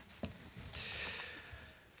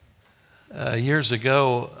Years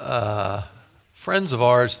ago, friends of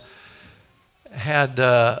ours had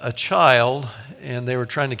a child, and they were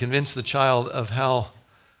trying to convince the child of how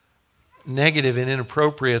negative and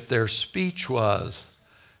inappropriate their speech was.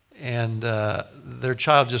 And their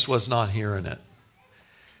child just was not hearing it.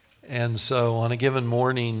 And so on a given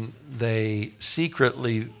morning, they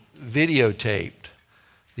secretly videotaped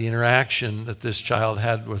the interaction that this child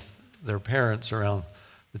had with their parents around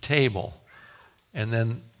the table. And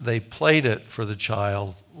then they played it for the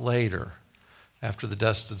child later, after the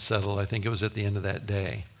dust had settled. I think it was at the end of that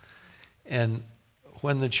day. And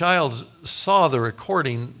when the child saw the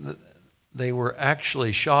recording, they were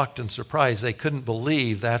actually shocked and surprised. They couldn't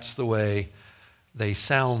believe that's the way they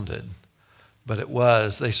sounded. But it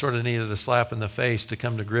was. They sort of needed a slap in the face to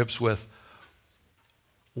come to grips with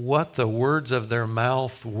what the words of their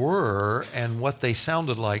mouth were and what they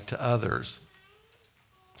sounded like to others.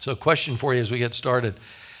 So a question for you as we get started.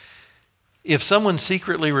 If someone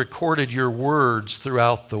secretly recorded your words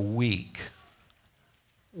throughout the week,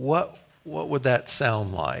 what would that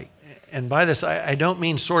sound like? And by this, I don't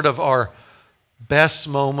mean sort of our best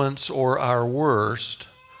moments or our worst,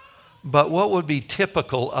 but what would be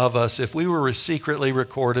typical of us if we were secretly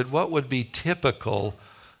recorded? What would be typical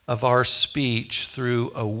of our speech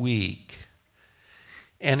through a week?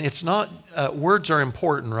 And it's not, words are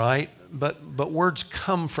important, right? But words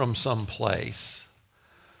come from some place.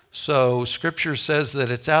 So Scripture says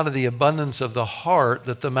that it's out of the abundance of the heart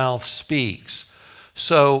that the mouth speaks.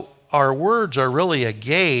 So our words are really a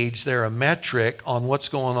gauge, they're a metric on what's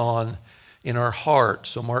going on in our heart.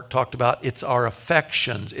 So Mark talked about it's our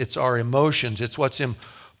affections, it's our emotions, it's what's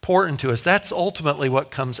important to us. That's ultimately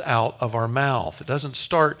what comes out of our mouth. It doesn't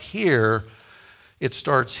start here, it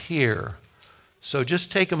starts here. So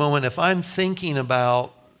just take a moment. If I'm thinking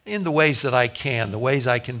about, in the ways that I can, the ways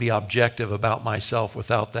I can be objective about myself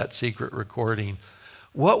without that secret recording,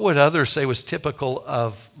 what would others say was typical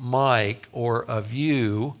of Mike or of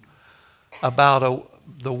you about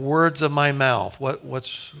the words of my mouth? What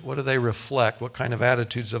do they reflect? What kind of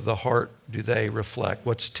attitudes of the heart do they reflect?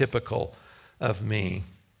 What's typical of me?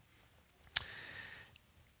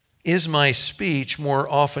 Is my speech more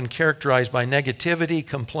often characterized by negativity,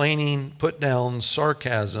 complaining, put-downs,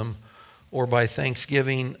 sarcasm, or by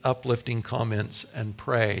thanksgiving, uplifting comments, and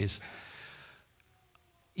praise?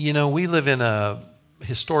 You know, we live in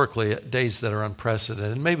historically days that are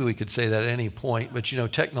unprecedented. And maybe we could say that at any point, but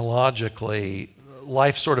technologically,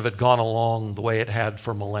 life sort of had gone along the way it had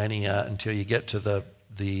for millennia until you get to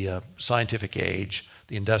the scientific age,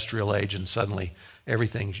 the industrial age, and suddenly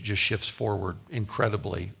everything just shifts forward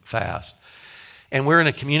incredibly fast. And we're in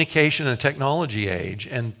a communication and a technology age,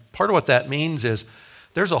 and part of what that means is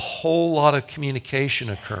there's a whole lot of communication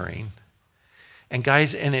occurring. And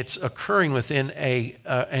guys, and it's occurring within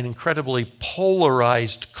an incredibly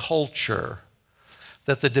polarized culture,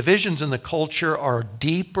 that the divisions in the culture are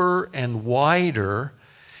deeper and wider,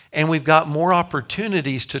 and we've got more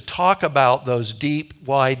opportunities to talk about those deep,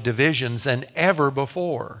 wide divisions than ever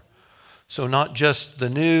before. So not just the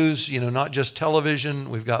news, not just television,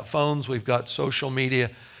 we've got phones, we've got social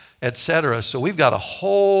media, etc. So we've got a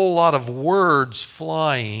whole lot of words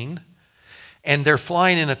flying, and they're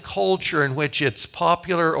flying in a culture in which it's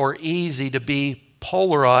popular or easy to be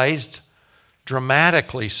polarized,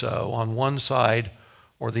 dramatically so, on one side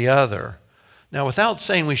or the other. Now, without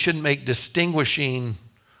saying we shouldn't make distinguishing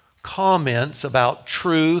comments about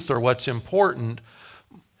truth or what's important,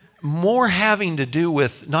 more having to do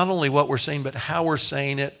with not only what we're saying, but how we're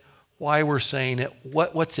saying it, why we're saying it,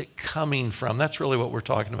 what's it coming from. That's really what we're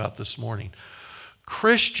talking about this morning.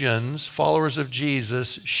 Christians, followers of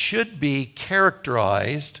Jesus, should be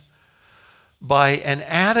characterized by an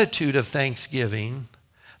attitude of thanksgiving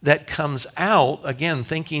that comes out, again,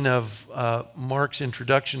 thinking of Mark's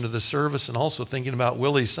introduction to the service and also thinking about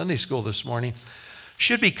Willie's Sunday school this morning,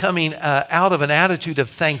 should be coming out of an attitude of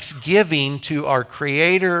thanksgiving to our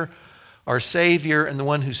Creator, our Savior, and the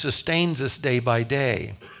one who sustains us day by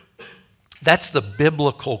day. That's the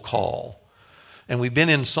biblical call. And we've been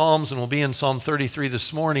in Psalms, and we'll be in Psalm 33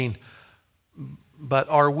 this morning. But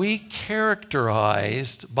are we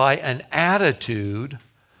characterized by an attitude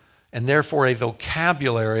and therefore a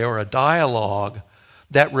vocabulary or a dialogue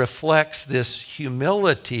that reflects this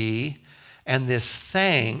humility and this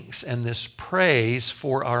thanks and this praise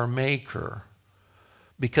for our Maker?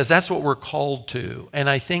 Because that's what we're called to. And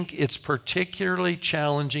I think it's particularly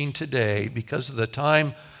challenging today because of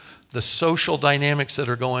the social dynamics that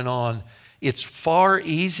are going on. It's far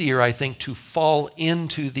easier, I think, to fall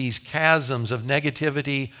into these chasms of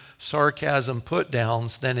negativity, sarcasm,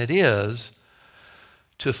 put-downs than it is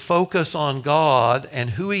to focus on God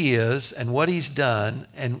and who He is and what He's done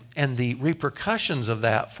and the repercussions of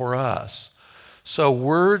that for us. So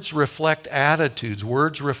words reflect attitudes.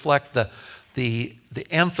 Words reflect the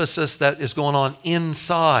emphasis that is going on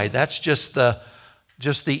inside. That's just the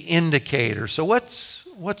indicator. So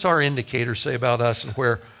what's our indicator say about us and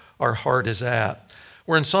where our heart is at?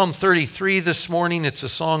 We're in Psalm 33 this morning. It's a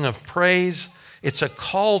song of praise. It's a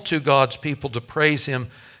call to God's people to praise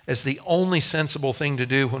Him as the only sensible thing to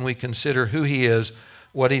do when we consider who He is,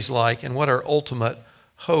 what He's like, and what our ultimate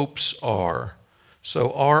hopes are.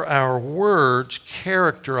 So are our words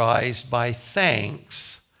characterized by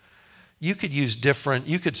thanks? You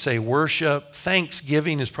could say worship.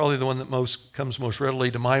 Thanksgiving is probably the one that comes most readily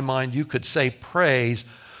to my mind. You could say praise,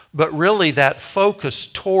 but really that focus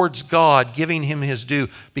towards God, giving Him His due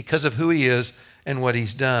because of who He is and what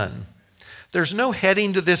He's done. There's no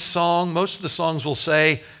heading to this song. Most of the songs will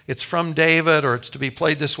say it's from David or it's to be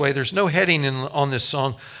played this way. There's no heading on this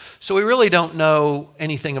song. So we really don't know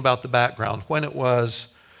anything about the background, when it was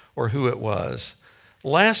or who it was.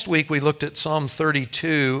 Last week we looked at Psalm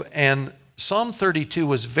 32, and Psalm 32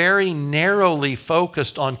 was very narrowly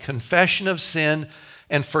focused on confession of sin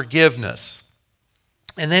and forgiveness.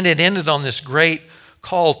 And then it ended on this great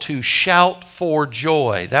call to shout for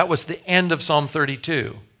joy. That was the end of Psalm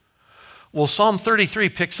 32. Well, Psalm 33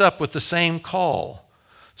 picks up with the same call.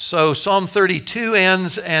 So Psalm 32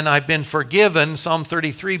 ends, and I've been forgiven. Psalm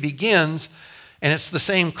 33 begins, and it's the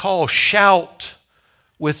same call. Shout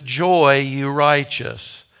with joy, you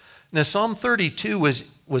righteous. Now, Psalm 32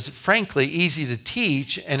 was frankly easy to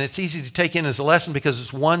teach, and it's easy to take in as a lesson because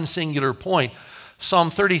it's one singular point. Psalm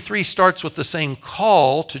 33 starts with the same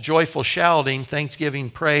call to joyful shouting, thanksgiving,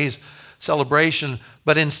 praise, celebration,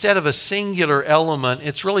 but instead of a singular element,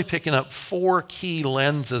 it's really picking up four key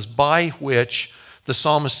lenses by which the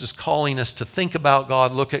psalmist is calling us to think about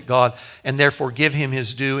God, look at God, and therefore give Him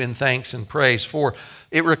His due in thanks and praise. For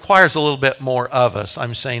it requires a little bit more of us.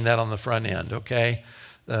 I'm saying that on the front end, okay?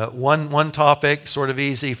 One topic, sort of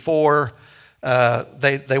easy. Four,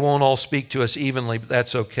 they won't all speak to us evenly, but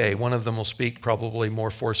that's okay. One of them will speak probably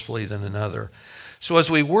more forcefully than another. So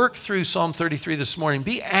as we work through Psalm 33 this morning,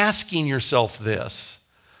 be asking yourself this.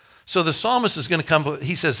 So the psalmist is going to come,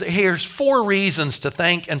 he says, here's four reasons to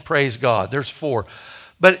thank and praise God. There's four.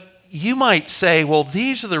 But you might say, well,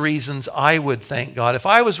 these are the reasons I would thank God. If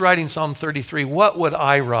I was writing Psalm 33, what would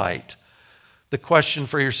I write? The question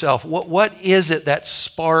for yourself, what is it that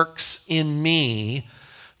sparks in me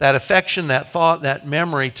that affection, that thought, that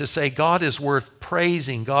memory to say God is worth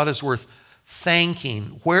praising, God is worth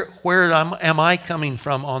thanking? Where am I coming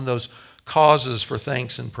from on those causes for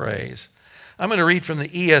thanks and praise? I'm going to read from the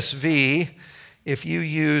ESV. If you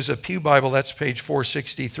use a Pew Bible, that's page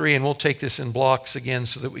 463, and we'll take this in blocks again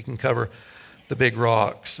so that we can cover the big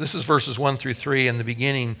rocks. This is verses 1 through 3 in the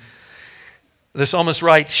beginning. The psalmist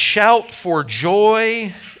writes, "Shout for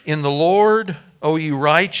joy in the Lord, O you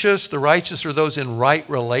righteous." The righteous are those in right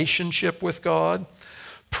relationship with God.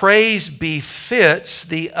 "Praise befits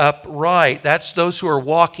the upright." That's those who are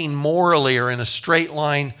walking morally or in a straight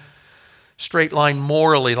line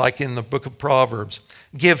morally, like in the book of Proverbs.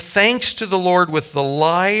 "Give thanks to the Lord with the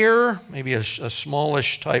lyre," maybe a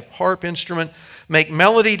smallish type harp instrument. "Make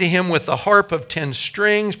melody to Him with the harp of 10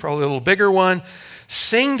 strings, probably a little bigger one.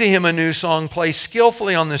 Sing to Him a new song. Play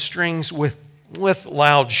skillfully on the strings with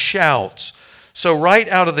loud shouts." So right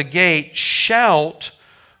out of the gate, shout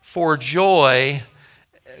for joy.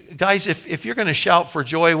 Guys, if you're going to shout for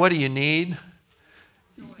joy, what do you need?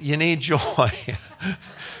 You need joy.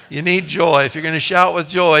 You need joy. If you're going to shout with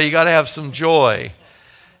joy, you got to have some joy.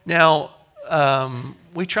 Now,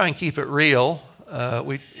 we try and keep it real.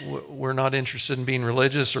 We're not interested in being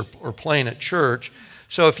religious or playing at church.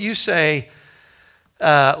 So if you say,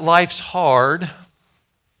 life's hard,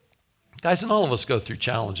 guys, and all of us go through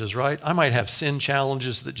challenges, right? I might have sin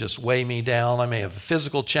challenges that just weigh me down. I may have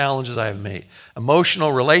physical challenges. I have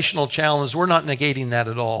emotional, relational challenges. We're not negating that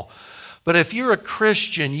at all. But if you're a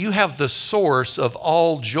Christian, you have the source of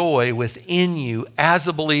all joy within you as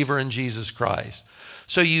a believer in Jesus Christ.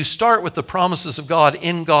 So you start with the promises of God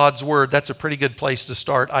in God's Word. That's a pretty good place to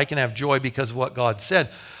start. I can have joy because of what God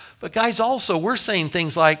said. But guys, also, we're saying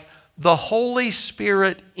things like the Holy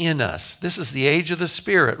Spirit in us. This is the age of the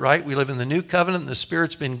Spirit, right? We live in the new covenant, and the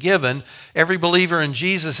Spirit's been given. Every believer in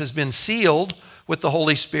Jesus has been sealed with the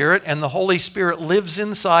Holy Spirit, and the Holy Spirit lives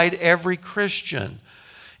inside every Christian.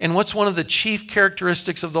 And what's one of the chief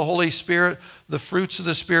characteristics of the Holy Spirit? The fruits of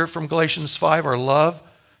the Spirit from Galatians 5 are love,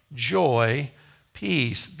 joy,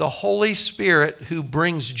 peace. The Holy Spirit who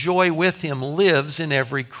brings joy with him lives in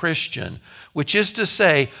every Christian, which is to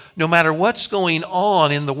say, no matter what's going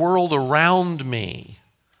on in the world around me,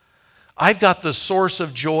 I've got the source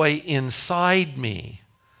of joy inside me.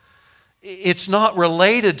 It's not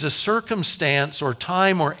related to circumstance or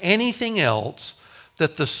time or anything else,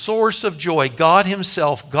 that the source of joy, God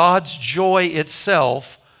himself, God's joy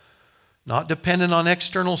itself, not dependent on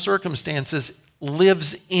external circumstances,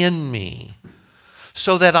 lives in me.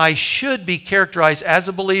 So that I should be characterized as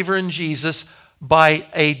a believer in Jesus by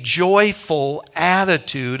a joyful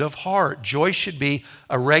attitude of heart. Joy should be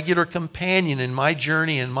a regular companion in my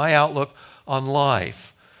journey and my outlook on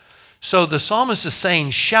life. So the psalmist is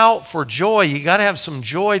saying, shout for joy. You got to have some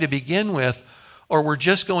joy to begin with, or we're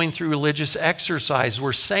just going through religious exercise.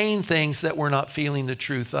 We're saying things that we're not feeling the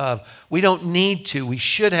truth of. We don't need to. We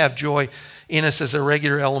should have joy in us as a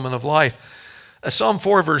regular element of life. Psalm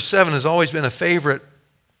 4 verse 7 has always been a favorite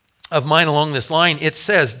of mine along this line. It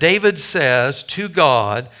says, David says to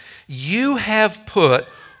God, you have put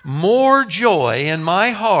more joy in my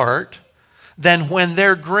heart than when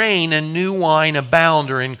their grain and new wine abound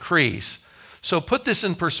or increase. So put this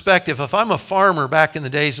in perspective. If I'm a farmer back in the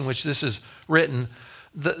days in which this is written,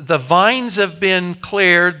 the vines have been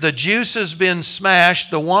cleared, the juice has been smashed,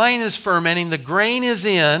 the wine is fermenting, the grain is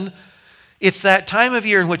in. It's that time of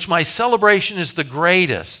year in which my celebration is the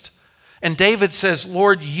greatest. And David says,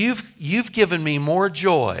 Lord, you've given me more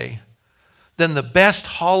joy than the best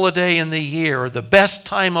holiday in the year or the best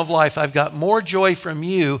time of life. I've got more joy from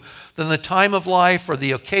you than the time of life or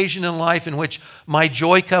the occasion in life in which my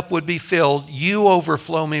joy cup would be filled. You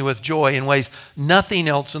overflow me with joy in ways nothing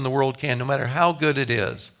else in the world can, no matter how good it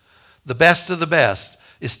is. The best of the best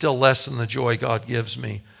is still less than the joy God gives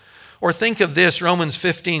me. Or think of this, Romans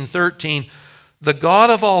 15:13. The God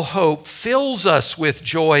of all hope fills us with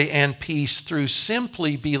joy and peace through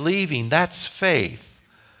simply believing. That's faith.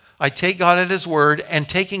 I take God at his word, and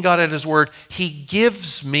taking God at his word, he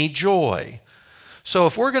gives me joy. So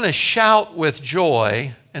if we're going to shout with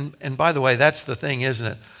joy, and by the way, that's the thing, isn't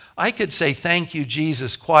it? I could say thank you,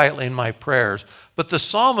 Jesus, quietly in my prayers, but the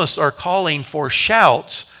psalmists are calling for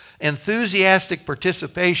shouts, enthusiastic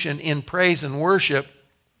participation in praise and worship.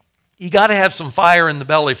 You got to have some fire in the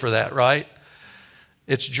belly for that, right?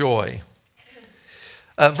 It's joy.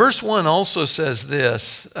 Verse 1 also says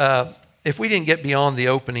this. If we didn't get beyond the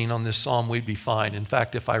opening on this psalm, we'd be fine. In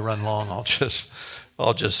fact, if I run long,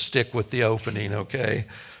 I'll just stick with the opening, okay?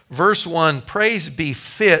 Verse 1, praise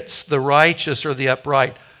befits the righteous or the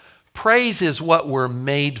upright. Praise is what we're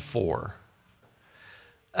made for.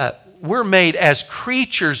 We're made as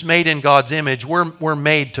creatures made in God's image. We're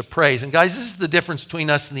made to praise. And guys, this is the difference between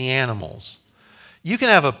us and the animals. You can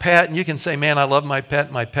have a pet and you can say, man, I love my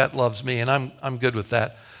pet loves me, and I'm good with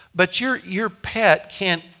that. But your pet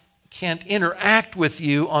can't interact with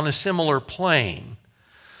you on a similar plane.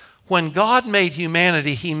 When God made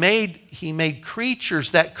humanity, he made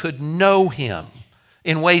creatures that could know him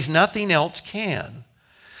in ways nothing else can.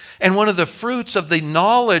 And one of the fruits of the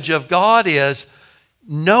knowledge of God is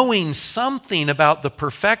knowing something about the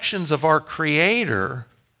perfections of our Creator.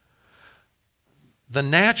 The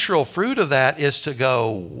natural fruit of that is to go,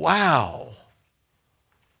 wow,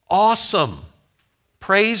 awesome,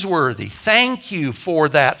 praiseworthy. Thank you for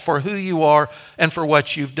that, for who you are and for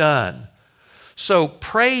what you've done. So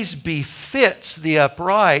praise befits the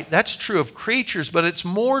upright. That's true of creatures, but it's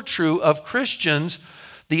more true of Christians.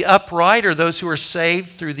 The upright are those who are saved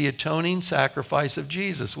through the atoning sacrifice of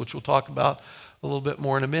Jesus, which we'll talk about a little bit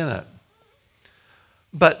more in a minute.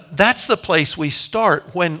 But that's the place we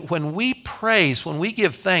start. When we praise, when we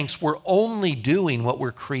give thanks, we're only doing what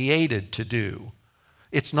we're created to do.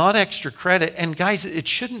 It's not extra credit. And guys, it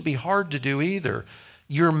shouldn't be hard to do either.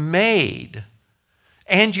 You're made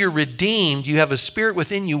and you're redeemed. You have a spirit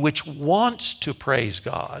within you which wants to praise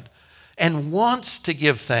God and wants to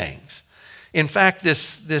give thanks. In fact,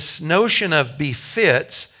 this notion of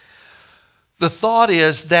befits, the thought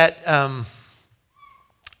is that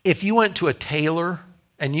if you went to a tailor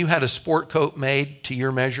and you had a sport coat made to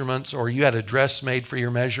your measurements, or you had a dress made for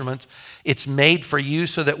your measurements, it's made for you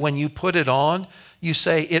so that when you put it on, you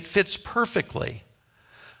say, it fits perfectly.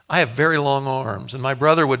 I have very long arms, and my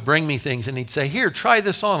brother would bring me things and he'd say, here, try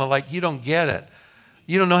this on. I'm like, you don't get it.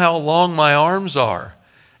 You don't know how long my arms are.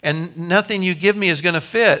 And nothing you give me is going to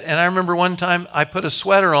fit. And I remember one time I put a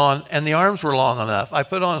sweater on and the arms were long enough. I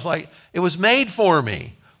put it on, it's like, it was made for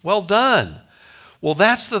me. Well done. Well,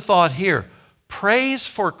 that's the thought here. Praise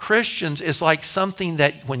for Christians is like something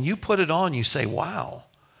that when you put it on, you say, wow,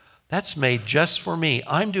 That's made just for me.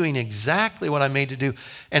 I'm doing exactly what I'm made to do.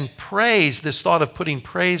 And praise, this thought of putting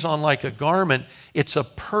praise on like a garment, it's a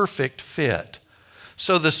perfect fit.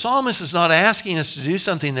 So the psalmist is not asking us to do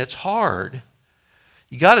something that's hard.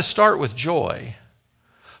 You got to start with joy.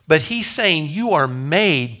 But he's saying you are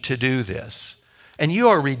made to do this. And you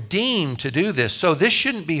are redeemed to do this. So this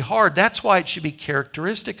shouldn't be hard. That's why it should be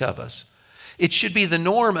characteristic of us. It should be the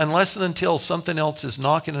norm unless and until something else is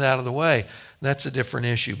knocking it out of the way. That's a different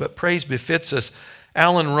issue. But praise befits us.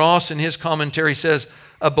 Alan Ross in his commentary says,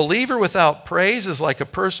 a believer without praise is like a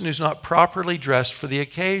person who's not properly dressed for the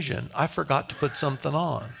occasion. I forgot to put something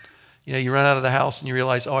on. You know, you run out of the house and you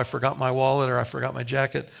realize, oh, I forgot my wallet or I forgot my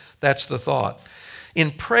jacket. That's the thought.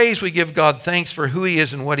 In praise, we give God thanks for who he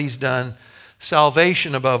is and what he's done.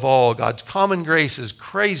 Salvation above all. God's common grace is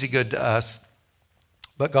crazy good to us,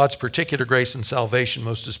 but God's particular grace and salvation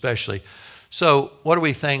most especially. So what are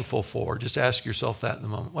we thankful for? Just ask yourself that in the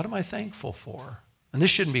moment. What am I thankful for? And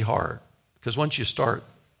this shouldn't be hard, because once you start,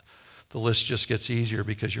 the list just gets easier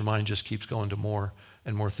because your mind just keeps going to more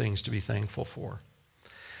and more things to be thankful for.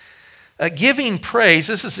 Giving praise,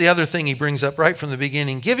 this is the other thing he brings up right from the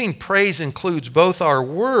beginning. Giving praise includes both our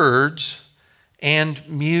words and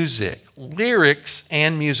music, lyrics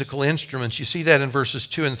and musical instruments. You see that in verses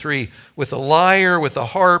 2 and 3, with a lyre, with a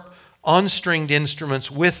harp, on-stringed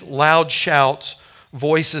instruments, with loud shouts,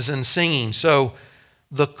 voices, and singing. So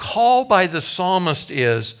the call by the psalmist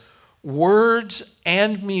is words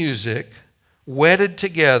and music wedded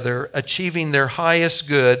together, achieving their highest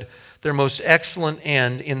good, their most excellent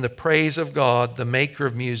end in the praise of God, the maker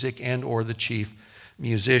of music and or the chief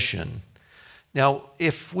musician. Now,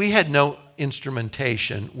 if we had no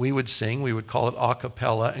instrumentation, we would sing, we would call it a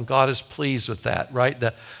cappella, and God is pleased with that, right?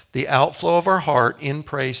 The outflow of our heart in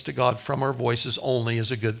praise to God from our voices only is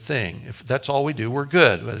a good thing. If that's all we do, we're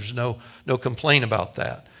good. There's no complaint about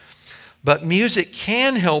that. But music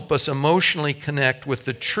can help us emotionally connect with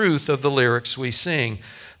the truth of the lyrics we sing.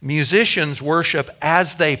 Musicians worship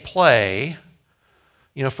as they play.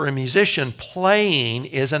 You know, for a musician, playing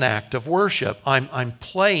is an act of worship. I'm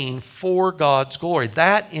playing for God's glory.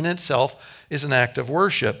 That in itself is an act of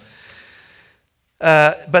worship.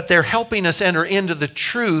 But they're helping us enter into the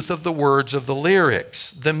truth of the words of the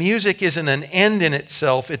lyrics. The music isn't an end in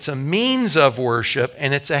itself. It's a means of worship,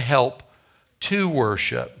 and it's a help to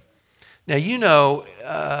worship. Now, you know,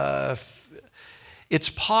 it's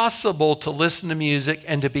possible to listen to music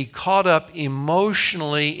and to be caught up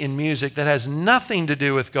emotionally in music that has nothing to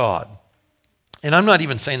do with God. And I'm not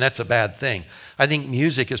even saying that's a bad thing. I think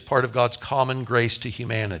music is part of God's common grace to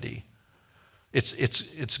humanity.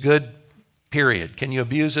 It's good, period. Can you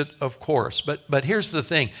abuse it? Of course. But here's the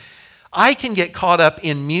thing. I can get caught up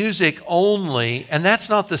in music only, and that's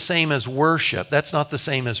not the same as worship. That's not the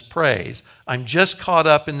same as praise. I'm just caught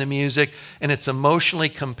up in the music, and it's emotionally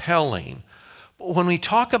compelling. But when we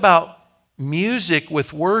talk about music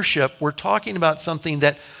with worship, we're talking about something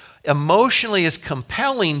that emotionally is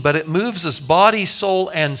compelling, but it moves us body, soul,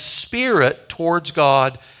 and spirit towards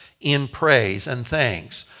God in praise and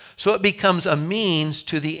thanks. So it becomes a means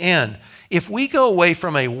to the end. If we go away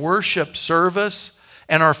from a worship service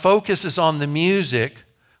and our focus is on the music,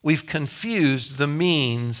 we've confused the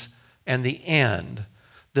means and the end.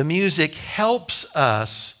 The music helps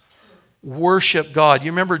us worship God.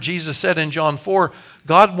 You remember Jesus said in John 4,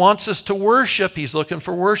 God wants us to worship. He's looking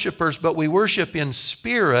for worshipers, but we worship in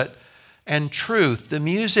spirit and truth. The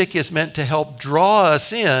music is meant to help draw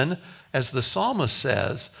us in, as the psalmist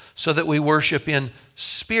says, so that we worship in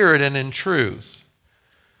spirit and in truth.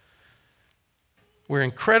 We're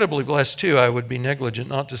incredibly blessed too. I would be negligent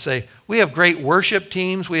not to say we have great worship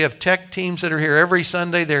teams. We have tech teams that are here every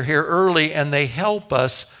Sunday. They're here early and they help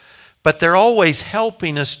us, but they're always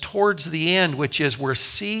helping us towards the end, which is we're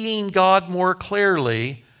seeing God more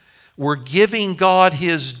clearly. We're giving God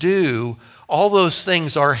his due. All those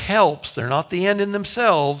things are helps. They're not the end in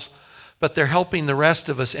themselves, but they're helping the rest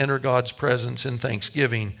of us enter God's presence in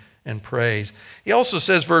thanksgiving and praise. He also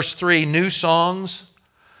says, verse 3, new songs.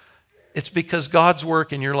 It's because God's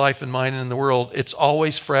work in your life and mine and in the world, it's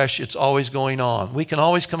always fresh, it's always going on. We can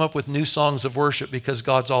always come up with new songs of worship because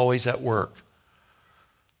God's always at work.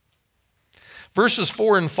 Verses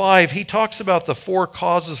 4 and 5, he talks about the 4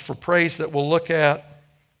 causes for praise that we'll look at.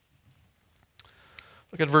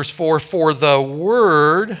 Look at verse 4. For the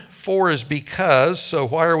word, 4 is because, so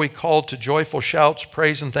why are we called to joyful shouts,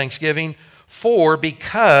 praise, and thanksgiving? 4,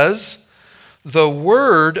 because the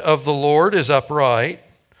word of the Lord is upright.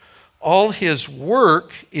 All his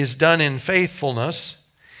work is done in faithfulness.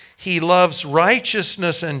 He loves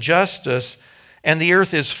righteousness and justice and the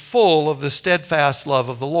earth is full of the steadfast love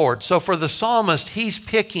of the Lord. So for the psalmist, he's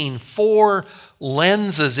picking 4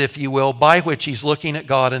 lenses, if you will, by which he's looking at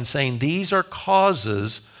God and saying these are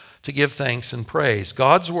causes to give thanks and praise.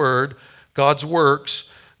 God's word, God's works,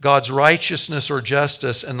 God's righteousness or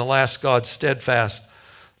justice, and the last, God's steadfast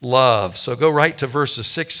love. So go right to verses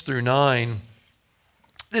 6 through 9.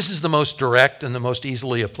 This is the most direct and the most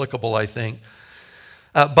easily applicable, I think.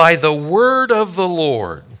 By the word of the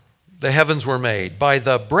Lord, the heavens were made. By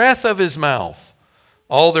the breath of his mouth,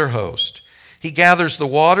 all their host. He gathers the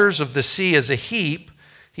waters of the sea as a heap.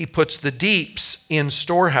 He puts the deeps in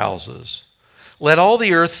storehouses. Let all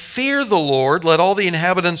the earth fear the Lord. Let all the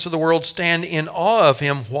inhabitants of the world stand in awe of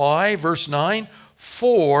him. Why? Verse 9.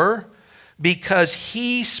 For because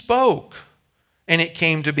he spoke, and it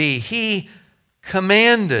came to be. He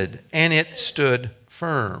commanded, and it stood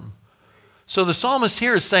firm. So the psalmist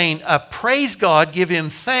here is saying, praise God, give him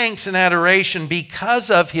thanks and adoration because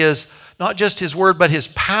of his, not just his word, but his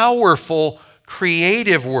powerful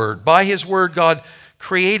creative word. By his word, God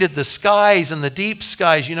created the skies and the deep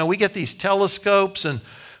skies. You know, we get these telescopes and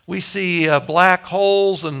we see black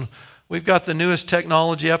holes, and we've got the newest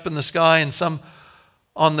technology up in the sky and some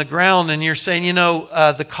on the ground, and you're saying, you know,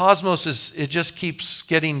 the cosmos it just keeps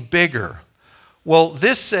getting bigger. Well,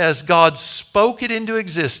 this says God spoke it into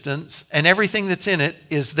existence, and everything that's in it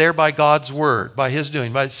is there by God's word, by his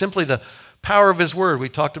doing, by simply the power of his word. We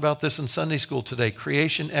talked about this in Sunday school today,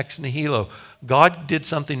 creation ex nihilo. God did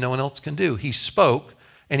something no one else can do. He spoke,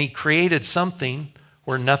 and he created something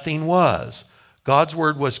where nothing was. God's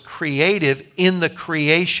word was creative in the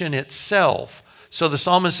creation itself. So the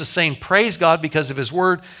psalmist is saying, praise God because of his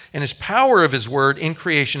word and his power of his word in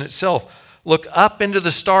creation itself. Look up into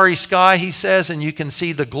the starry sky, he says, and you can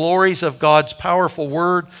see the glories of God's powerful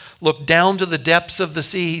word. Look down to the depths of the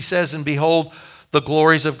sea, he says, and behold the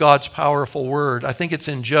glories of God's powerful word. I think it's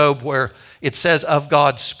in Job where it says of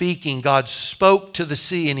God speaking. God spoke to the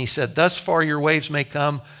sea and he said, thus far your waves may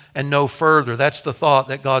come and no further. That's the thought,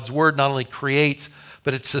 that God's word not only creates,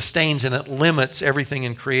 but it sustains and it limits everything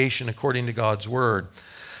in creation according to God's word.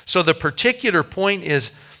 So the particular point is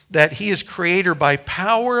that he is creator by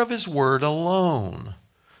power of his word alone.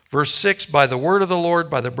 Verse 6, by the word of the Lord,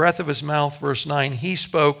 by the breath of his mouth. Verse 9, he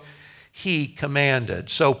spoke, he commanded.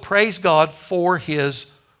 So praise God for his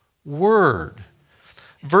word.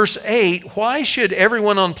 Verse 8, why should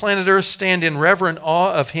everyone on planet Earth stand in reverent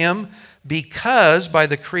awe of him? Because by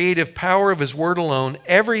the creative power of his word alone,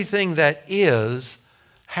 everything that is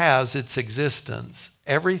has its existence.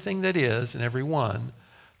 Everything that is and everyone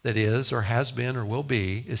that is or has been or will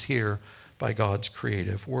be is here by God's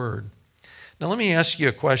creative word. Now let me ask you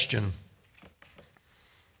a question.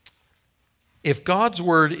 If God's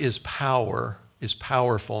word is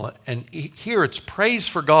powerful, and here it's praise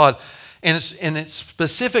for God, and it's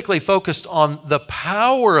specifically focused on the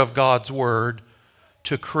power of God's word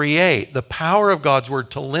to create, the power of God's word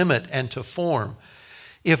to limit and to form.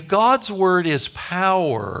 If God's word is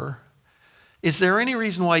power, is there any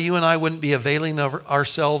reason why you and I wouldn't be availing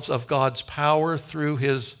ourselves of God's power through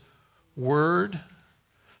his word?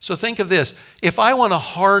 So think of this. If I want to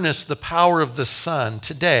harness the power of the sun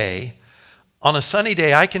today, on a sunny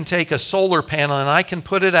day, I can take a solar panel and I can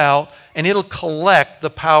put it out and it'll collect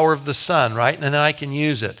the power of the sun, right? And then I can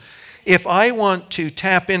use it. If I want to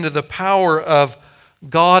tap into the power of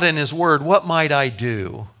God and his word, what might I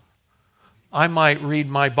do? I might read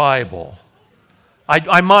my Bible.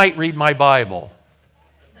 I might read my Bible.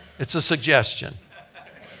 It's a suggestion.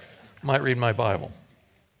 Might read my Bible.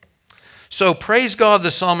 So praise God,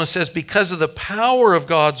 the psalmist says, because of the power of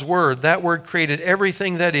God's word, that word created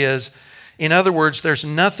everything that is. In other words, there's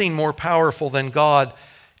nothing more powerful than God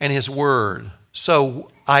and his word.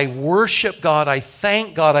 So I worship God, I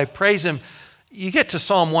thank God, I praise him. You get to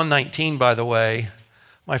Psalm 119, by the way.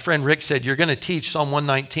 My friend Rick said, you're going to teach Psalm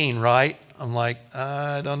 119, right? I'm like,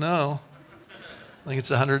 I don't know. I think it's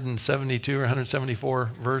 172 or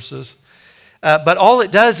 174 verses. But all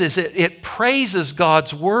it does is it praises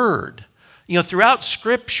God's word. You know, throughout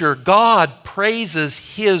Scripture, God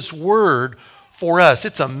praises his word for us.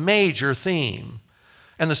 It's a major theme.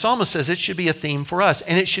 And the psalmist says it should be a theme for us.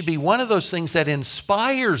 And it should be one of those things that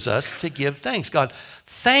inspires us to give thanks. God,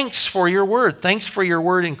 thanks for your word. Thanks for your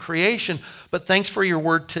word in creation. But thanks for your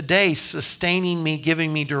word today, sustaining me,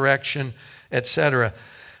 giving me direction, etc.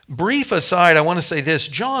 Brief aside, I want to say this.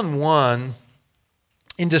 John 1,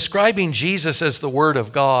 in describing Jesus as the Word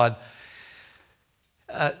of God,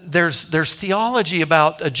 there's theology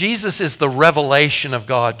about Jesus is the revelation of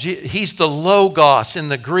God. He's the logos in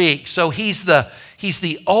the Greek. So he's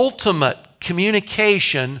the ultimate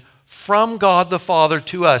communication from God the Father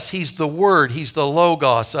to us. He's the Word. He's the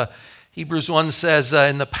Logos. Hebrews 1 says,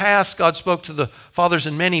 in the past, God spoke to the fathers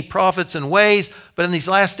in many prophets and ways, but in these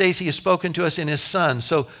last days, He has spoken to us in His Son.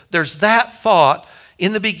 So there's that thought.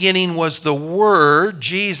 In the beginning was the Word,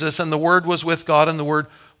 Jesus, and the Word was with God, and the Word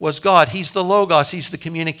was God. He's the Logos. He's the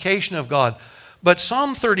communication of God. But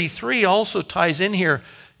Psalm 33 also ties in here.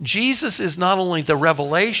 Jesus is not only the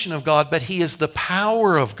revelation of God, but He is the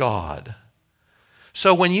power of God.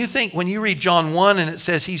 So when you read John 1 and it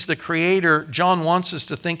says He's the creator, John wants us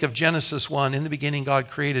to think of Genesis 1. In the beginning God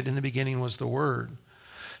created, in the beginning was the Word.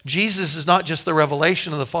 Jesus is not just the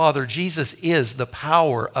revelation of the Father. Jesus is the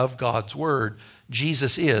power of God's Word.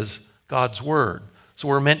 Jesus is God's Word. So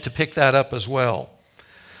we're meant to pick that up as well.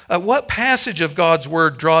 What passage of God's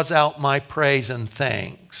Word draws out my praise and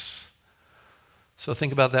thanks? So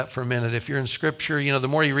think about that for a minute. If you're in Scripture, the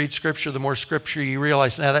more you read Scripture, the more Scripture you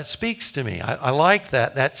realize, now that speaks to me. I like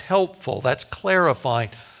that. That's helpful. That's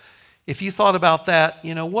clarifying. If you thought about that,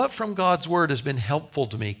 what from God's Word has been helpful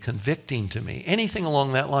to me, convicting to me, anything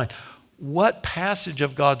along that line? What passage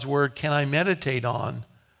of God's Word can I meditate on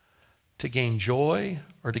to gain joy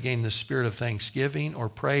or to gain the spirit of thanksgiving or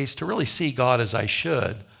praise, to really see God as I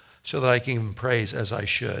should so that I can even praise as I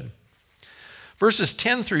should? Verses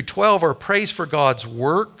 10 through 12 are praise for God's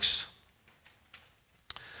works.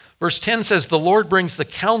 Verse 10 says, the Lord brings the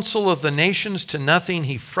counsel of the nations to nothing.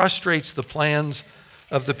 He frustrates the plans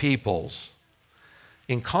of the peoples.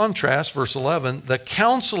 In contrast, verse 11, the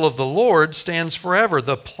counsel of the Lord stands forever,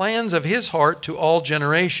 the plans of His heart to all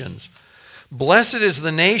generations. Blessed is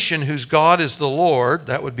the nation whose God is the Lord,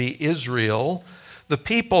 that would be Israel, the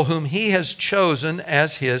people whom He has chosen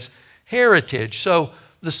as His heritage. So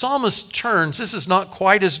the psalmist turns, this is not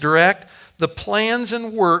quite as direct. The plans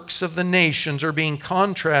and works of the nations are being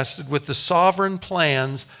contrasted with the sovereign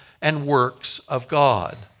plans and works of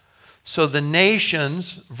God. So the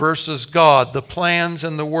nations versus God, the plans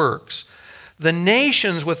and the works. The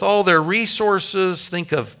nations with all their resources,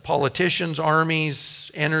 think of politicians,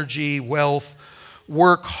 armies, energy, wealth,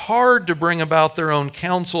 work hard to bring about their own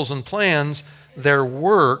counsels and plans, their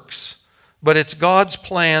works. But it's God's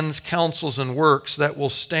plans, counsels, and works that will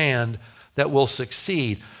stand, that will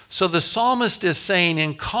succeed. So the psalmist is saying,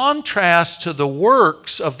 in contrast to the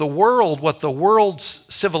works of the world, what the world's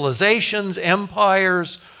civilizations,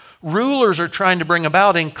 empires, rulers are trying to bring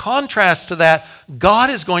about, in contrast to that, God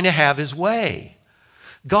is going to have His way.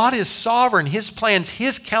 God is sovereign. His plans,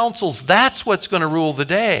 His counsels, that's what's going to rule the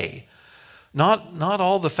day. Not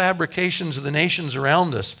all the fabrications of the nations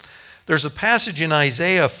around us. There's a passage in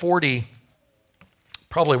Isaiah 40,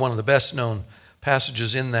 probably one of the best known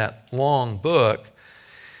passages in that long book.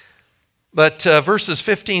 But verses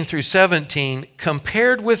 15 through 17,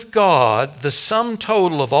 compared with God, the sum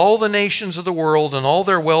total of all the nations of the world and all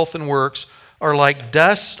their wealth and works are like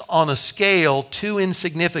dust on a scale too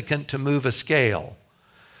insignificant to move a scale.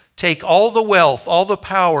 Take all the wealth, all the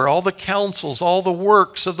power, all the counsels, all the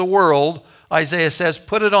works of the world, Isaiah says,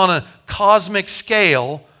 put it on a cosmic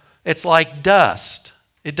scale, it's like dust.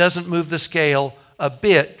 It doesn't move the scale a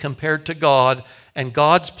bit compared to God and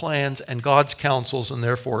God's plans and God's counsels and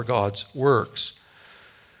therefore God's works.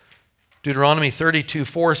 Deuteronomy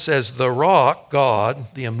 32:4 says, the rock,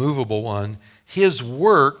 God, the immovable one, His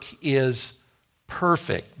work is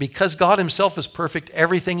perfect. Because God Himself is perfect,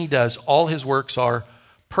 everything He does, all His works are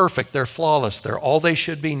perfect. They're flawless. They're all they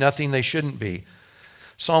should be, nothing they shouldn't be.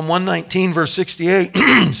 Psalm 119 verse 68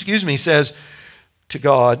 says to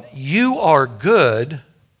God, you are good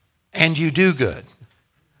and you do good.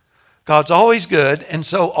 God's always good, and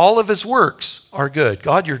so all of His works are good.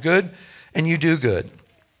 God, you're good, and you do good.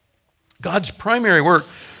 God's primary work,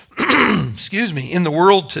 in the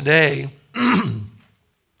world today,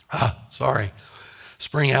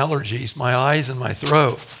 spring allergies, my eyes and my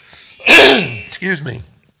throat,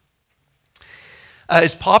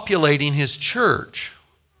 is populating His church.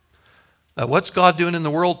 What's God doing in the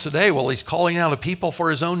world today? Well, He's calling out a people for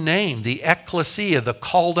His own name, the ecclesia, the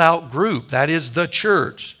called out group. That is the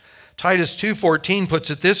church. Titus 2:14 puts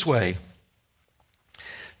it this way.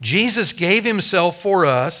 Jesus gave Himself for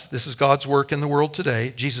us, this is God's work in the world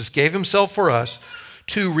today, Jesus gave Himself for us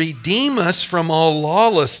to redeem us from all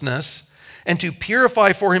lawlessness and to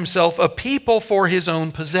purify for Himself a people for His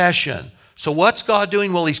own possession. So what's God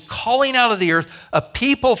doing? Well, He's calling out of the earth a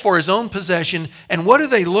people for His own possession. And what do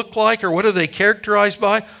they look like, or what are they characterized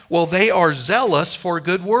by? Well, they are zealous for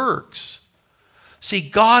good works. See,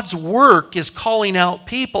 God's work is calling out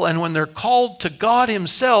people, and when they're called to God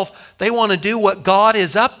Himself, they want to do what God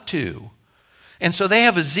is up to. And so they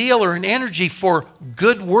have a zeal or an energy for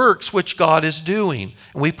good works which God is doing.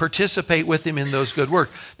 And we participate with him in those good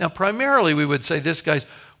works. Now, primarily we would say this, guys,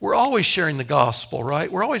 we're always sharing the gospel,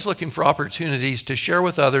 right? We're always looking for opportunities to share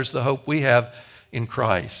with others the hope we have in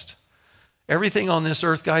Christ. Everything on this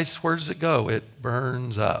earth, guys, where does it go? It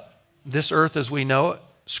burns up. This earth as we know it,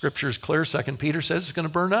 Scripture is clear. 2 Peter says it's going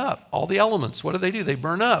to burn up. All the elements, what do? They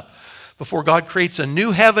burn up before God creates a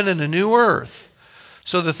new heaven and a new earth.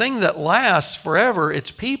 So the thing that lasts forever, it's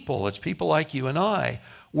people. It's people like you and I.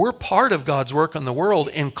 We're part of God's work in the world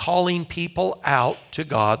in calling people out to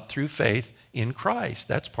God through faith in Christ.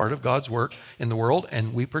 That's part of God's work in the world,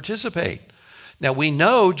 and we participate. Now we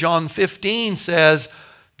know John 15 says,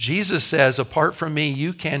 Jesus says, apart from me,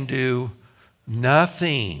 you can do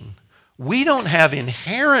nothing. We don't have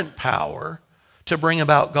inherent power to bring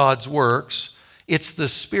about God's works. It's the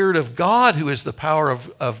Spirit of God who is the power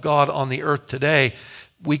of God on the earth today.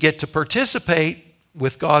 We get to participate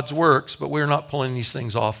with God's works, but we're not pulling these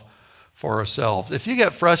things off for ourselves. If you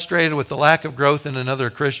get frustrated with the lack of growth in another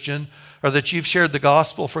Christian, or that you've shared the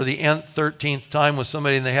gospel for the nth, 13th time with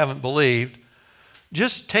somebody and they haven't believed,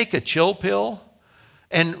 just take a chill pill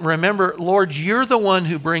and remember, Lord, you're the one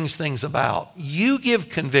who brings things about. You give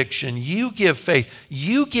conviction, you give faith,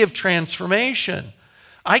 you give transformation.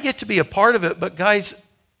 I get to be a part of it, but guys,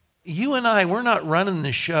 you and I, we're not running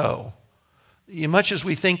the show. As much as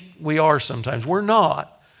we think we are sometimes, we're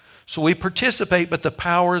not. So we participate, but the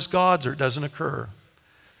power is God's or it doesn't occur.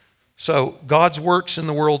 So God's works in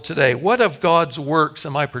the world today. What of God's works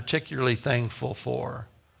am I particularly thankful for?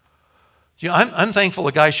 You know, I'm thankful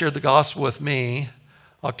a guy shared the gospel with me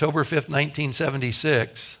October 5th,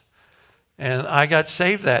 1976. And I got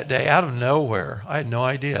saved that day out of nowhere. I had no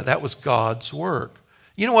idea. That was God's work.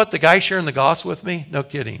 You know what? The guy sharing the gospel with me? No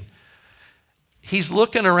kidding. He's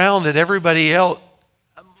looking around at everybody else.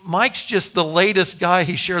 Mike's just the latest guy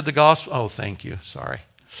he shared the gospel. Oh, thank you. Sorry.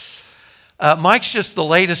 Mike's just the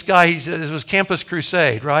latest guy. It was Campus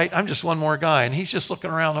Crusade, right? I'm just one more guy. And he's just looking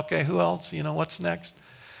around. Okay, who else? You know, what's next?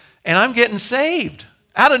 And I'm getting saved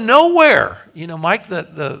out of nowhere. You know, Mike,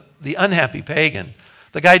 the unhappy pagan,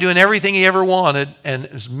 the guy doing everything he ever wanted and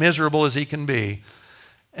as miserable as he can be.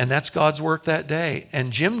 And that's God's work that day.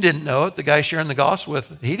 And Jim didn't know it. The guy sharing the gospel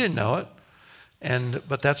with, he didn't know it.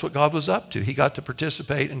 But that's what God was up to. He got to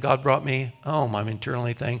participate, and God brought me home. I'm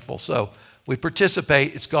eternally thankful. So we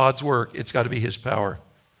participate. It's God's work. It's got to be his power.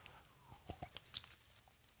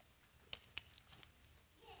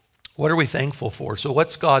 What are we thankful for? So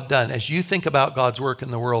what's God done? As you think about God's work in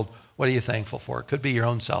the world, what are you thankful for? It could be your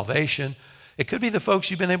own salvation. It could be the folks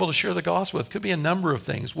you've been able to share the gospel with. It could be a number of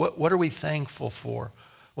things. What are we thankful for?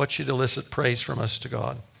 What should elicit praise from us to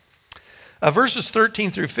God? Verses 13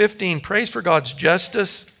 through 15, praise for God's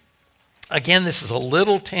justice. Again, this is a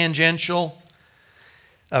little tangential.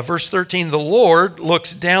 Verse 13, the Lord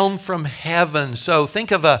looks down from heaven. So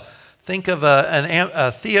think of a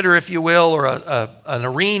theater, if you will, or an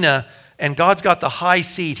arena, and God's got the high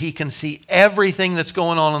seat. He can see everything that's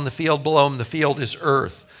going on in the field below him. The field is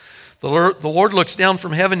earth. The Lord looks down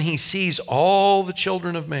from heaven. He sees all the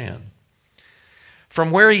children of man.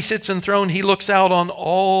 From where he sits enthroned, he looks out on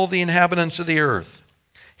all the inhabitants of the earth.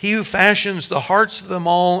 He who fashions the hearts of them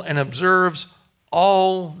all and observes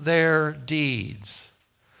all their deeds.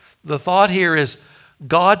 The thought here is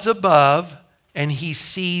God's above and he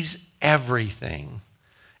sees everything.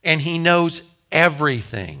 And he knows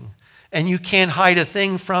everything. And you can't hide a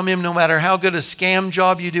thing from him, no matter how good a scam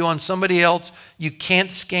job you do on somebody else. You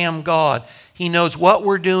can't scam God. He knows what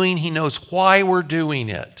we're doing. He knows why we're doing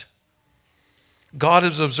it. God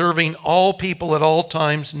is observing all people at all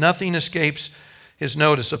times. Nothing escapes his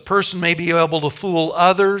notice. A person may be able to fool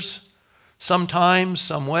others sometimes,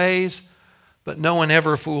 some ways, but no one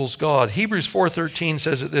ever fools God. Hebrews 4:13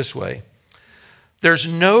 says it this way. There's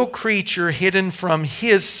no creature hidden from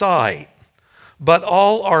his sight, but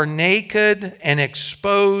all are naked and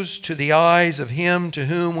exposed to the eyes of him to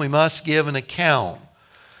whom we must give an account.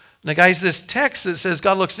 Now, guys, this text that says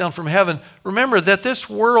God looks down from heaven, remember that this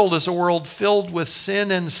world is a world filled with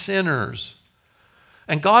sin and sinners.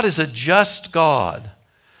 And God is a just God.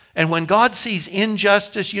 And when God sees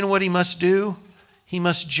injustice, you know what he must do? He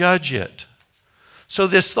must judge it. So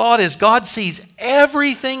this thought is God sees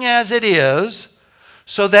everything as it is,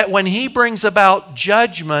 so that when he brings about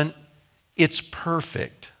judgment, it's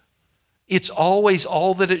perfect. It's always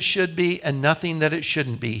all that it should be and nothing that it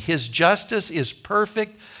shouldn't be. His justice is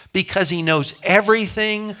perfect because he knows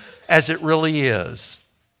everything as it really is.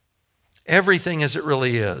 Everything as it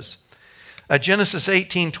really is. Genesis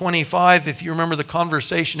 18:25, if you remember the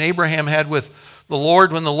conversation Abraham had with the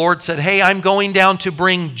Lord when the Lord said, hey, I'm going down to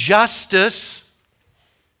bring justice.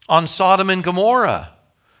 on Sodom and Gomorrah.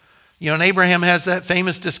 And Abraham has that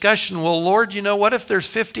famous discussion. Well, Lord, what if there's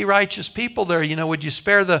 50 righteous people there? Would you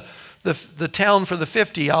spare the town for the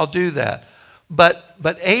 50? I'll do that.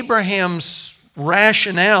 But Abraham's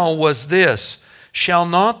rationale was this: shall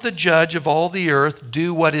not the judge of all the earth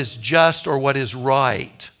do what is just or what is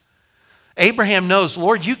right? Abraham knows,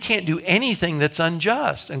 Lord, you can't do anything that's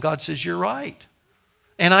unjust. And God says, you're right.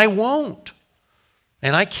 And I won't.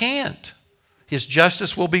 And I can't. His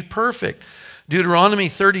justice will be perfect. Deuteronomy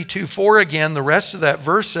 32:4 again, the rest of that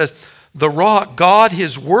verse says, the rock, God,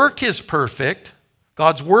 his work is perfect.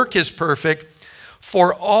 God's work is perfect.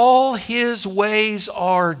 For all his ways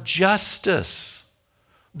are justice.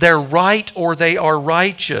 They're right or they are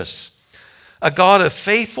righteous. A God of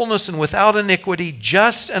faithfulness and without iniquity,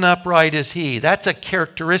 just and upright is he. That's a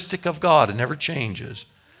characteristic of God. It never changes.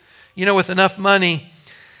 With enough money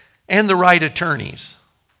and the right attorneys.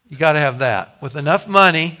 You got to have that. With enough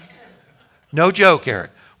money, no joke,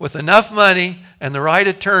 Eric. With enough money and the right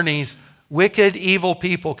attorneys, wicked, evil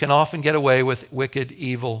people can often get away with wicked,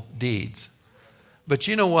 evil deeds. But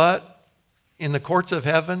you know what? In the courts of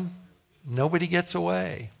heaven, nobody gets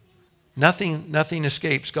away. Nothing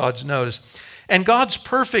escapes God's notice. And God's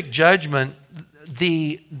perfect judgment,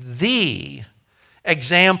 the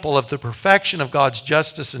example of the perfection of God's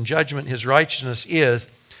justice and judgment, his righteousness, is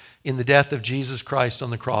in the death of Jesus Christ on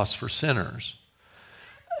the cross for sinners.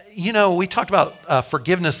 We talked about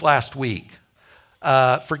forgiveness last week.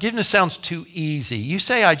 Forgiveness sounds too easy. You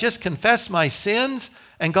say, I just confess my sins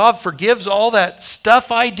and God forgives all that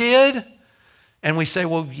stuff I did? And we say,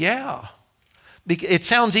 well, yeah. It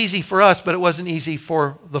sounds easy for us, but it wasn't easy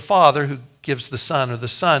for the Father who gives the Son, or the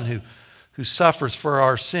Son who suffers for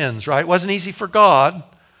our sins, right? It wasn't easy for God.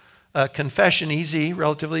 Confession easy,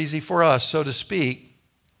 relatively easy for us, so to speak.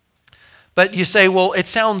 But you say, well, it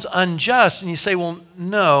sounds unjust. And you say, well,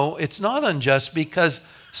 no, it's not unjust because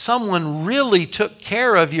someone really took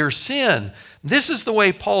care of your sin. This is the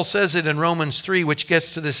way Paul says it in Romans 3, which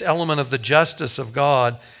gets to this element of the justice of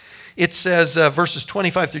God. It says, verses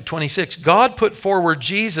 25 through 26, God put forward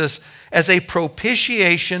Jesus as a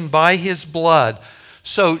propitiation by his blood.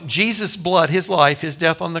 So Jesus' blood, his life, his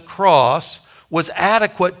death on the cross, was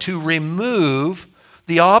adequate to remove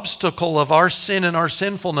the obstacle of our sin and our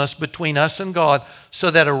sinfulness between us and God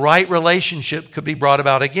so that a right relationship could be brought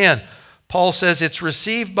about again. Paul says it's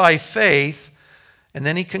received by faith, and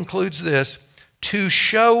then he concludes this, to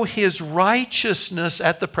show his righteousness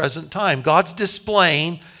at the present time. God's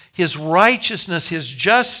displaying his righteousness, his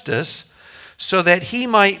justice, so that he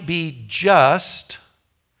might be just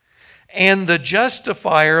and the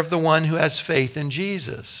justifier of the one who has faith in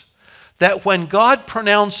Jesus. That when God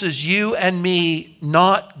pronounces you and me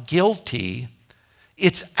not guilty,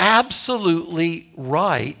 it's absolutely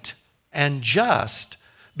right and just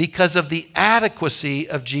because of the adequacy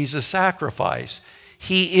of Jesus' sacrifice.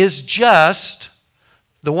 He is just.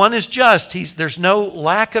 The one is just. There's no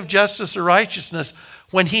lack of justice or righteousness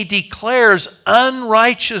when he declares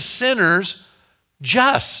unrighteous sinners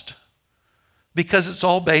just, because it's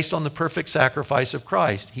all based on the perfect sacrifice of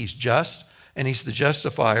Christ. He's just, and he's the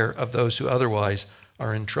justifier of those who otherwise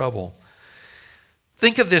are in trouble.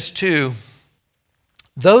 Think of this too.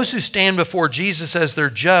 Those who stand before Jesus as their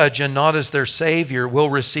judge and not as their Savior will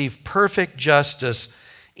receive perfect justice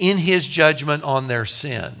in his judgment on their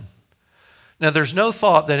sin. Now, there's no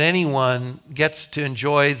thought that anyone gets to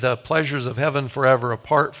enjoy the pleasures of heaven forever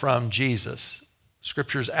apart from Jesus.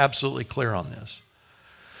 Scripture is absolutely clear on this.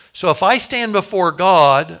 So if I stand before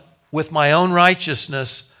God with my own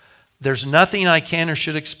righteousness, there's nothing I can or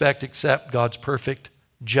should expect except God's perfect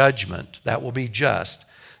judgment. That will be just.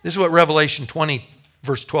 This is what Revelation 20,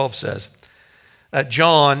 verse 12 says.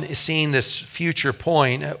 John is seeing this future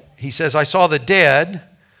point. He says, I saw the dead,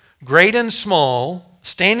 great and small,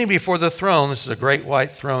 standing before the throne. This is a great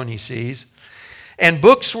white throne he sees. And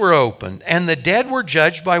books were opened, and the dead were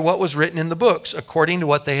judged by what was written in the books, according to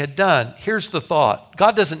what they had done. Here's the thought.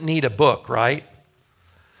 God doesn't need a book, right?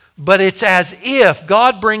 But it's as if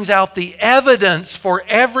God brings out the evidence for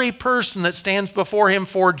every person that stands before him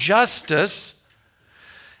for justice.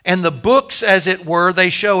 And the books, as it were,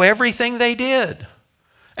 they show everything they did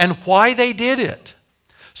and why they did it.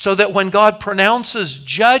 So that when God pronounces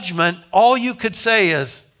judgment, all you could say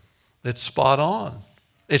is, it's spot on.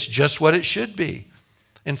 It's just what it should be.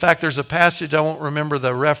 In fact, there's a passage, I won't remember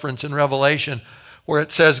the reference in Revelation, where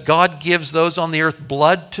it says, God gives those on the earth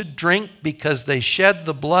blood to drink because they shed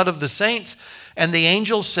the blood of the saints. And the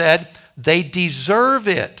angel said, they deserve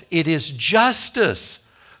it. It is justice.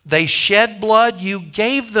 They shed blood, you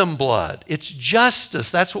gave them blood. It's justice.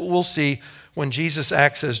 That's what we'll see when Jesus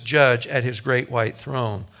acts as judge at his great white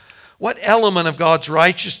throne. What element of God's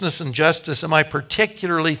righteousness and justice am I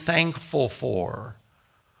particularly thankful for?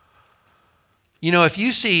 You know, if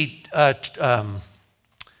you see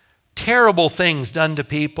terrible things done to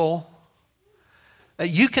people,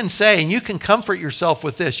 you can say, and you can comfort yourself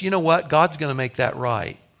with this, you know what? God's going to make that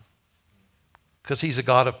right. Because he's a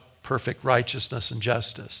God of perfect righteousness and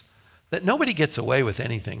justice. That nobody gets away with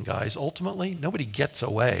anything, guys. Ultimately, nobody gets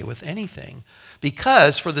away with anything.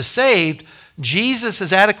 Because for the saved, Jesus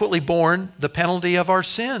has adequately borne the penalty of our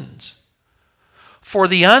sins. For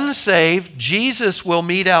the unsaved, Jesus will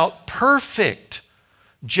mete out perfect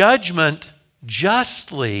judgment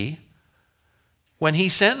justly when he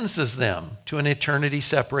sentences them to an eternity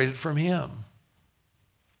separated from him.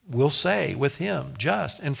 We'll say with him,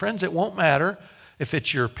 just. And friends, it won't matter if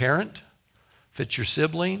it's your parent, if it's your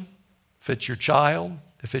sibling, if it's your child,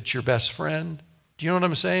 if it's your best friend. Do you know what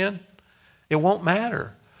I'm saying? It won't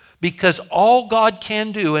matter. Because all God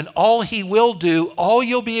can do and all he will do, all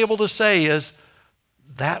you'll be able to say is,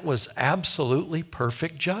 that was absolutely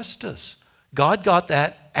perfect justice. God got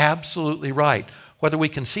that absolutely right. Whether we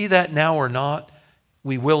can see that now or not,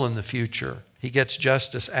 we will in the future. He gets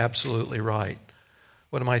justice absolutely right.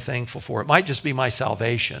 What am I thankful for? It might just be my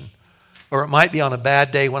salvation. Or it might be on a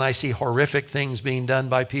bad day when I see horrific things being done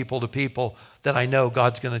by people to people that I know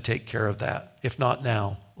God's going to take care of that. If not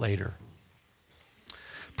now, later.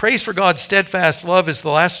 Praise for God's steadfast love is the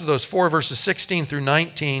last of those 4 verses 16 through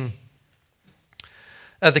 19.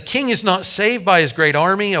 The king is not saved by his great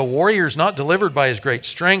army. A warrior is not delivered by his great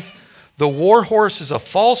strength. The war horse is a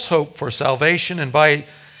false hope for salvation, and by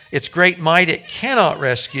its great might it cannot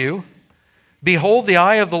rescue. Behold, the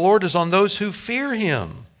eye of the Lord is on those who fear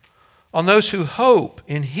him, on those who hope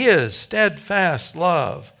in his steadfast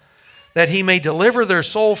love, that he may deliver their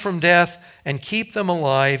soul from death and keep them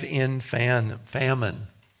alive in famine.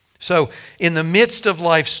 So, in the midst of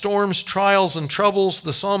life's storms, trials, and troubles,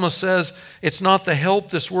 the psalmist says, it's not the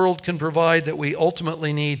help this world can provide that we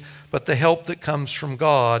ultimately need, but the help that comes from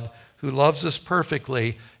God, who loves us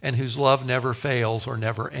perfectly and whose love never fails or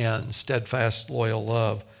never ends. Steadfast, loyal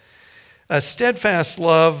love. Steadfast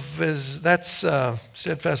love is ESV.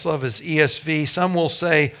 Some will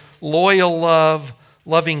say loyal love,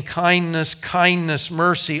 loving kindness, kindness,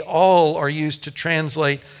 mercy. All are used to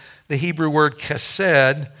translate the Hebrew word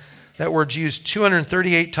chesed. That word's used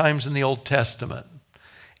 238 times in the Old Testament.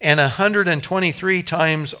 And 123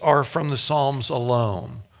 times are from the Psalms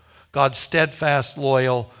alone. God's steadfast,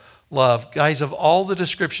 loyal love. Guys, of all the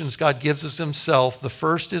descriptions God gives us himself, the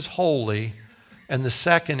first is holy, and the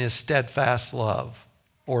second is steadfast love,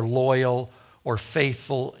 or loyal, or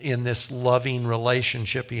faithful in this loving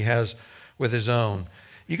relationship he has with his own.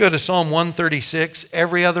 You go to Psalm 136,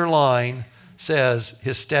 every other line says,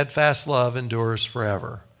 his steadfast love endures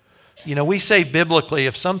forever. You know, we say biblically,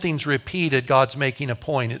 if something's repeated, God's making a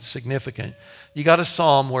point, it's significant. You got a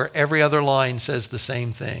psalm where every other line says the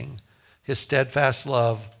same thing. His steadfast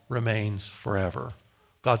love remains forever.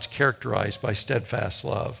 God's characterized by steadfast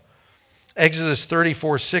love. Exodus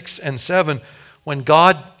 34, 6 and 7, when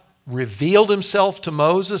God revealed himself to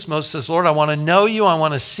Moses, Moses says, Lord, I want to know you, I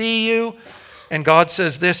want to see you. And God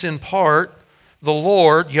says this in part, the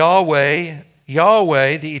Lord, Yahweh,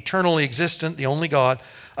 the eternally existent, the only God,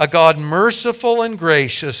 a God merciful and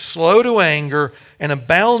gracious, slow to anger, and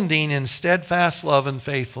abounding in steadfast love and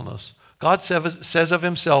faithfulness. God says of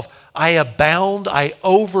himself, I abound, I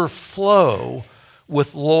overflow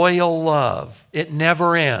with loyal love. It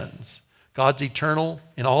never ends. God's eternal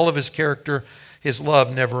in all of his character. His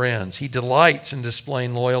love never ends. He delights in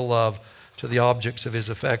displaying loyal love to the objects of his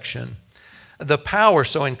affection. The power,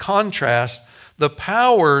 so in contrast, the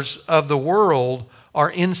powers of the world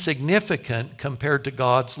are insignificant compared to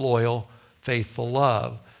God's loyal, faithful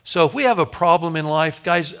love. So if we have a problem in life,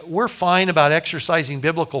 guys, we're fine about exercising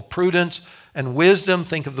biblical prudence and wisdom.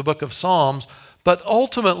 Think of the book of Psalms. But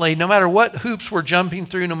ultimately, no matter what hoops we're jumping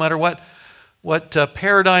through, no matter what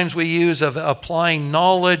paradigms we use of applying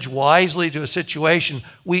knowledge wisely to a situation,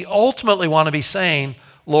 we ultimately want to be saying,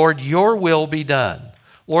 Lord, your will be done.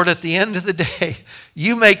 Lord, at the end of the day,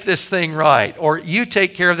 you make this thing right, or you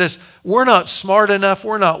take care of this. We're not smart enough,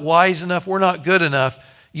 we're not wise enough, we're not good enough.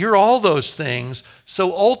 You're all those things.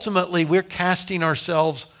 So ultimately, we're casting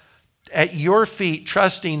ourselves at your feet,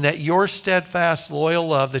 trusting that your steadfast, loyal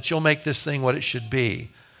love, that you'll make this thing what it should be.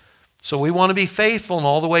 So we want to be faithful in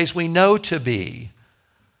all the ways we know to be.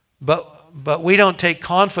 But we don't take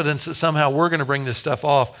confidence that somehow we're going to bring this stuff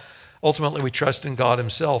off. Ultimately, we trust in God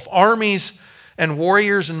himself. Armies and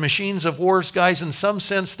warriors and machines of wars, guys, in some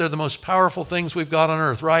sense, they're the most powerful things we've got on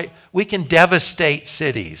earth, right? We can devastate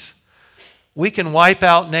cities. We can wipe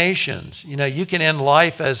out nations. You can end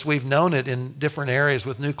life as we've known it in different areas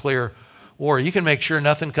with nuclear war. You can make sure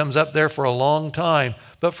nothing comes up there for a long time.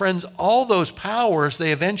 But friends, all those powers,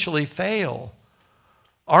 they eventually fail.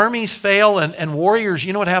 Armies fail, and warriors,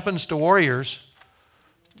 you know what happens to warriors?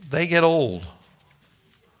 They get old.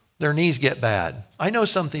 Their knees get bad. I know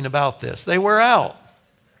something about this. They wear out.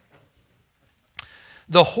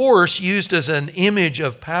 The horse used as an image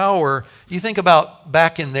of power, you think about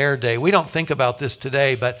back in their day. We don't think about this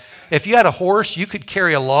today, but if you had a horse, you could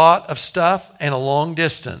carry a lot of stuff and a long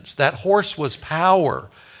distance. That horse was power.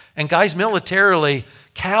 And guys, militarily,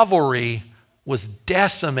 cavalry was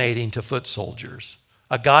decimating to foot soldiers.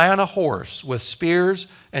 A guy on a horse with spears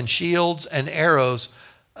and shields and arrows,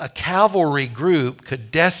 a cavalry group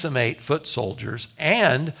could decimate foot soldiers.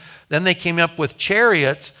 And then they came up with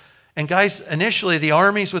chariots. And guys, initially the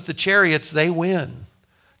armies with the chariots, they win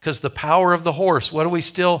because the power of the horse. What do we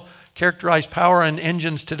still characterize power and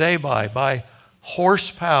engines today by? By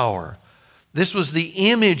horsepower. This was the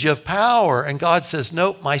image of power. And God says,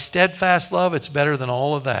 nope, my steadfast love, it's better than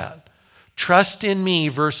all of that. Trust in me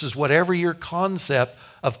versus whatever your concept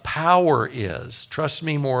of power is. Trust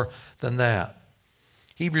me more than that.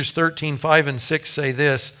 Hebrews 13:5-6 say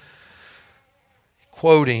this,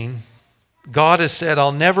 quoting, God has said,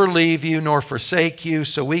 I'll never leave you nor forsake you,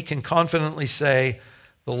 so we can confidently say,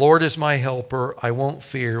 the Lord is my helper. I won't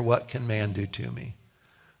fear. What can man do to me?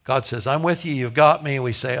 God says, I'm with you. You've got me.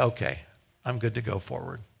 We say, okay, I'm good to go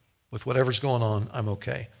forward. With whatever's going on, I'm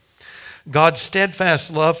okay. God's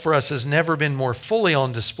steadfast love for us has never been more fully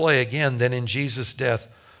on display again than in Jesus' death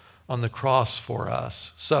on the cross for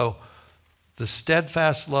us. So the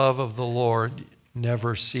steadfast love of the Lord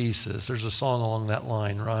never ceases. There's a song along that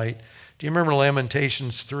line, right? Do you remember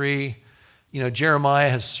Lamentations 3? Jeremiah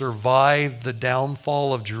has survived the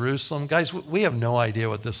downfall of Jerusalem. Guys, we have no idea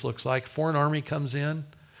what this looks like. Foreign army comes in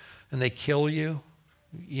and they kill you,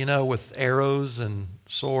 with arrows and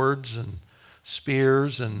swords and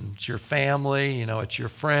spears, and it's your family, it's your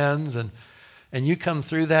friends, and you come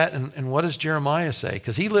through that, and what does Jeremiah say?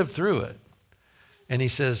 Because he lived through it. And he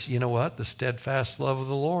says, you know what? The steadfast love of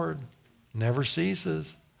the Lord never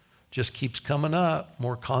ceases. Just keeps coming up,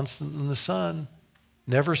 more constant than the sun,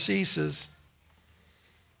 never ceases.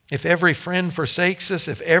 If every friend forsakes us,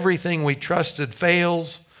 if everything we trusted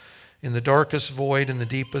fails, in the darkest void, in the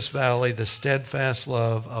deepest valley, the steadfast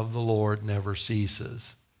love of the Lord never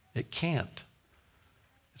ceases. It can't.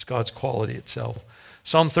 It's God's quality itself.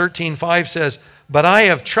 Psalm 13:5 says, but I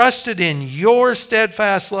have trusted in your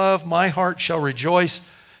steadfast love. My heart shall rejoice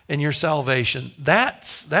in your salvation.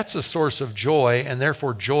 That's a source of joy, and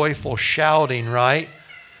therefore joyful shouting, right?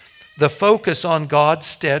 The focus on God's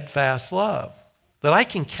steadfast love, that I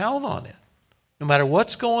can count on it. No matter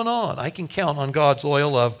what's going on, I can count on God's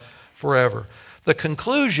loyal love forever. The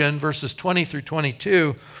conclusion, verses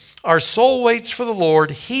 20-22, our soul waits for the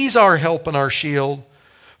Lord. He's our help and our shield.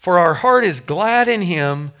 For our heart is glad in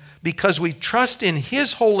him because we trust in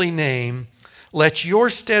his holy name. Let your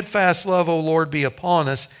steadfast love, O Lord, be upon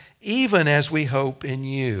us, even as we hope in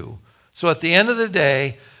you. So at the end of the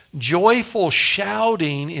day, joyful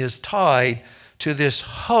shouting is tied to this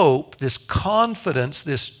hope, this confidence,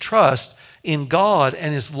 this trust in God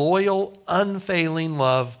and his loyal, unfailing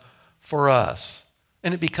love for us.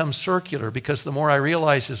 And it becomes circular because the more I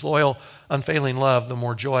realize his loyal, unfailing love, the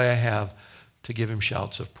more joy I have to give him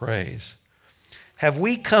shouts of praise. Have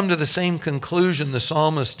we come to the same conclusion the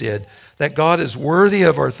psalmist did, that God is worthy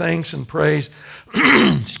of our thanks and praise,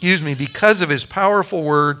 because of his powerful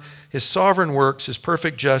word, his sovereign works, his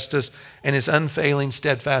perfect justice, and his unfailing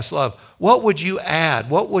steadfast love? What would you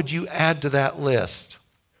add? What would you add to that list?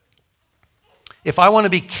 If I want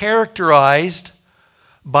to be characterized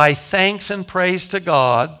by thanks and praise to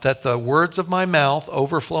God, that the words of my mouth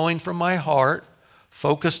overflowing from my heart,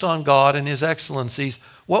 focused on God and his excellencies,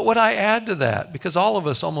 what would I add to that? Because all of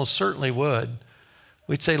us almost certainly would.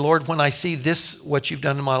 We'd say, Lord, when I see this, what you've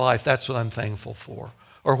done in my life, that's what I'm thankful for.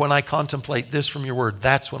 Or when I contemplate this from your word,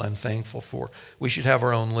 that's what I'm thankful for. We should have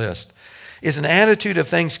our own list. Is an attitude of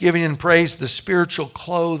thanksgiving and praise the spiritual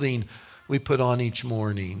clothing we put on each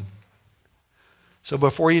morning? So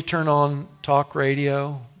before you turn on talk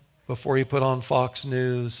radio, before you put on Fox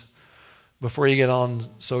News, before you get on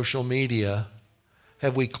social media,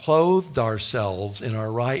 have we clothed ourselves in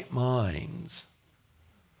our right minds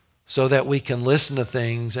so that we can listen to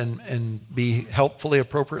things and be helpfully,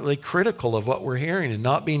 appropriately critical of what we're hearing and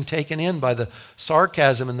not being taken in by the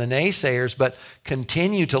sarcasm and the naysayers, but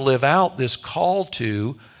continue to live out this call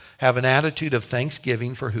to have an attitude of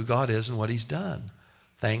thanksgiving for who God is and what he's done?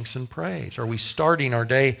 thanks and praise? Are we starting our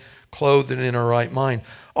day clothed and in our right mind?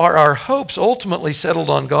 Are our hopes ultimately settled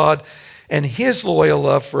on God and His loyal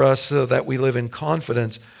love for us so that we live in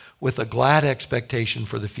confidence with a glad expectation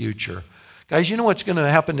for the future? Guys, you know what's going to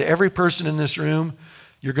happen to every person in this room?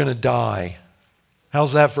 You're going to die.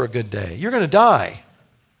 How's that for a good day? You're going to die.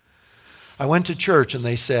 I went to church and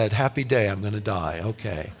they said, happy day, I'm going to die.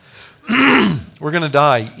 Okay. We're going to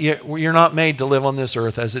die. You're not made to live on this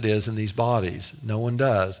earth as it is in these bodies. No one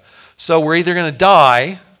does. So we're either going to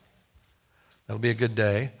die, that'll be a good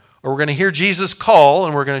day, or we're going to hear Jesus call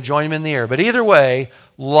and we're going to join Him in the air. But either way,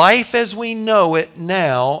 life as we know it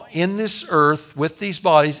now in this earth with these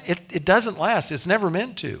bodies, it doesn't last. It's never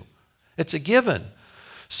meant to. It's a given.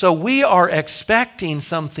 So we are expecting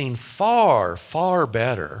something far, far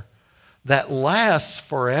better that lasts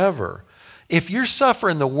forever. If you're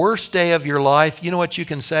suffering the worst day of your life, you know what you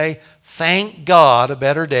can say? Thank God a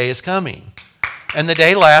better day is coming. And the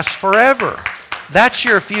day lasts forever. That's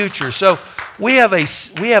your future. So we have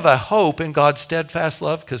a hope in God's steadfast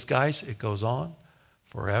love because, guys, it goes on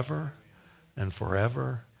forever and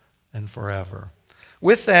forever and forever.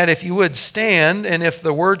 With that, if you would stand, and if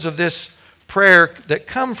the words of this prayer that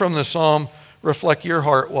come from the psalm reflect your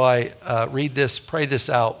heart, why read this, pray this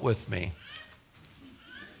out with me.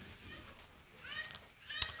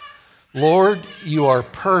 Lord, you are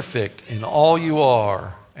perfect in all you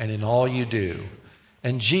are and in all you do.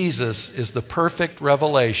 And Jesus is the perfect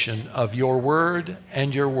revelation of your word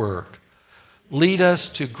and your work. Lead us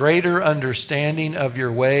to greater understanding of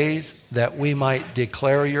your ways that we might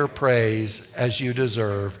declare your praise as you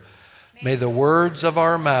deserve. May the words of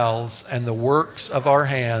our mouths and the works of our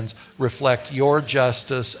hands reflect your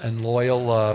justice and loyal love.